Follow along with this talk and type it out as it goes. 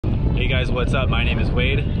Hey guys, what's up? My name is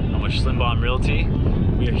Wade. I'm with Shlimbaum Realty.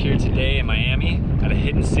 We are here today in Miami at a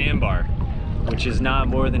hidden sandbar, which is not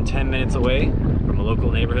more than 10 minutes away from a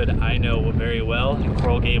local neighborhood I know very well in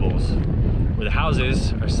Coral Gables, where the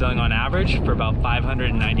houses are selling on average for about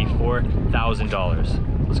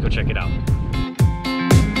 $594,000. Let's go check it out.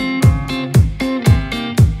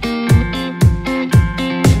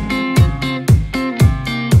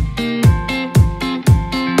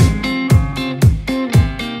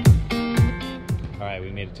 All right,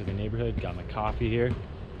 we made it to the neighborhood, got my coffee here.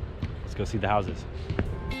 Let's go see the houses.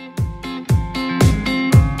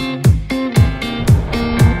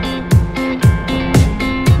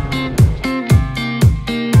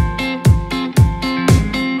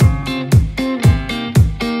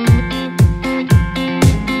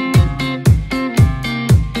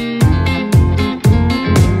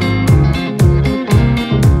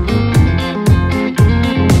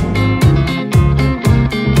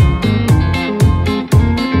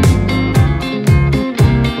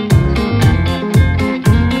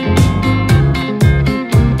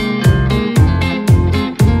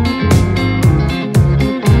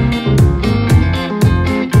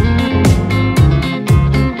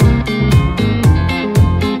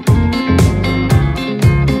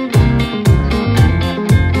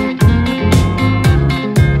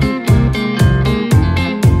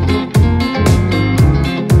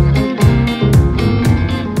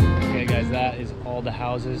 All the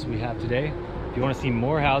houses we have today. If you want to see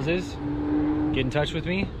more houses, get in touch with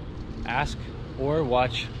me, ask, or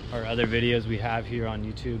watch our other videos we have here on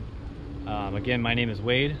YouTube. Again, my name is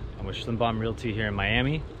Wade. I'm with Shlimbaum Realty here in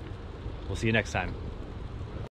Miami. We'll see you next time.